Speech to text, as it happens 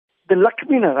The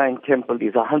Luxmi Narayan Temple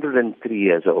is 103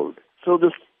 years old. So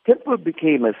this temple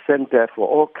became a center for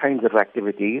all kinds of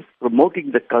activities,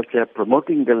 promoting the culture,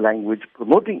 promoting the language,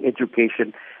 promoting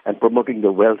education, and promoting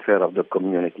the welfare of the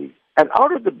community. And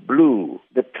out of the blue,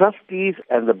 the trustees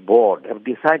and the board have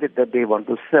decided that they want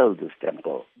to sell this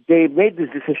temple. They made this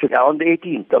decision on the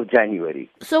 18th of January.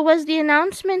 So was the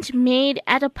announcement made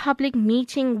at a public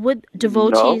meeting with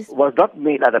devotees? No, it was not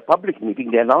made at a public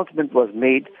meeting. The announcement was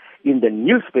made in the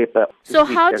newspaper. So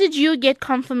how did you get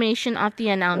confirmation of the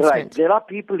announcement? Right. There are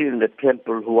people in the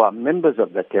temple who are members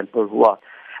of the temple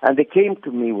and they came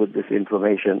to me with this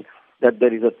information that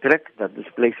there is a threat that this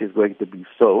place is going to be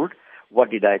sold.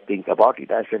 What did I think about it?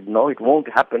 I said, no, it won't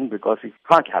happen because it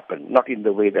can't happen, not in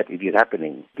the way that it is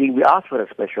happening. We asked for a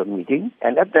special meeting,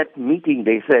 and at that meeting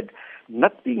they said,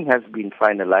 nothing has been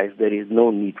finalized. There is no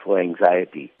need for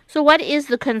anxiety. So what is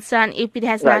the concern if it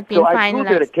has not been finalized? So I drew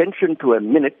their attention to a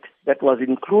minute that was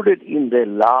included in the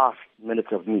last minutes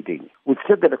of meeting, which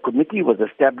said that a committee was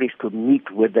established to meet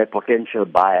with their potential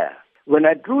buyer. When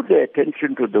I drew their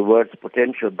attention to the words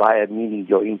potential buyer, meaning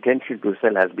your intention to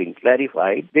sell has been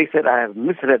clarified, they said I have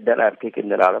misread that, I have taken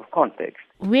that out of context.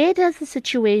 Where does the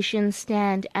situation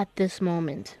stand at this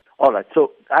moment? All right,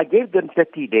 so I gave them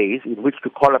 30 days in which to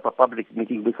call up a public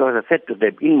meeting because I said to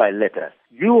them in my letter,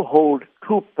 you hold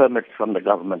two permits from the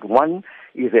government. One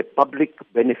is a public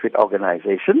benefit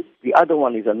organization. The other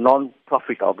one is a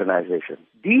non-profit organization.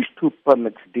 These two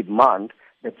permits demand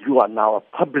that you are now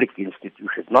a public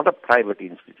institution, not a private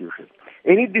institution.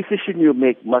 Any decision you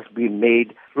make must be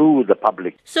made through the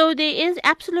public. So there is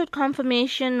absolute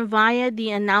confirmation via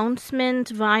the announcement,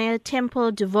 via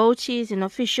temple devotees and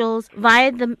officials,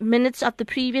 via the minutes of the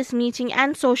previous meeting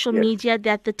and social media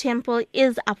that the temple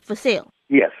is up for sale.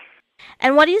 Yes.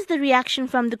 And what is the reaction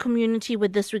from the community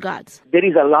with this regards? There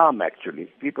is alarm, actually.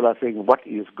 People are saying, what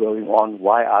is going on?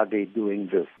 Why are they doing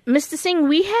this? Mr. Singh,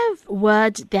 we have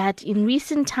word that in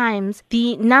recent times,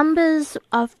 the numbers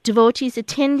of devotees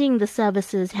attending the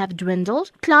services have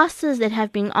dwindled. Classes that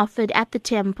have been offered at the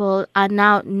temple are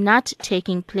now not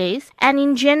taking place. And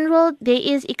in general, there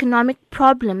is economic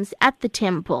problems at the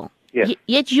temple. Yes.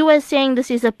 Yet you are saying this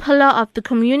is a pillar of the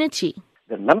community.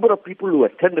 The number of people who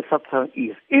attend the satsang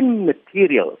is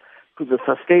immaterial to the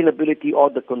sustainability or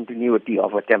the continuity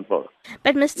of a temple.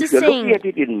 But Mr. If you're Singh, looking at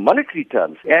it in monetary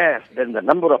terms, yes, then the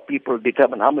number of people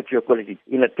determine how much your quality.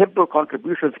 In a temple,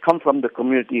 contributions come from the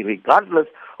community regardless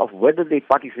of whether they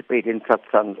participate in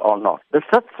satsangs or not. The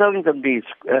satsangs and these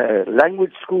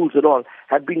language schools and all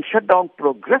have been shut down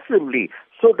progressively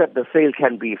so that the sale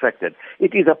can be effected.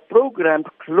 It is a programmed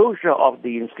closure of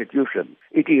the institution.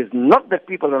 It is not that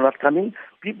people are not coming.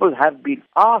 People have been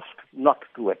asked not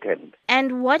to attend.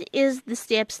 And what is the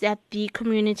steps that the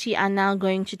community are now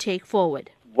going to take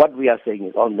forward? What we are saying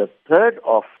is on the 3rd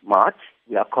of March,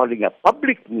 we are calling a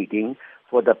public meeting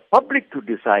for the public to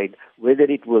decide whether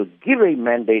it will give a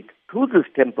mandate to this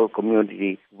temple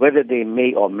community, whether they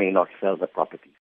may or may not sell the property.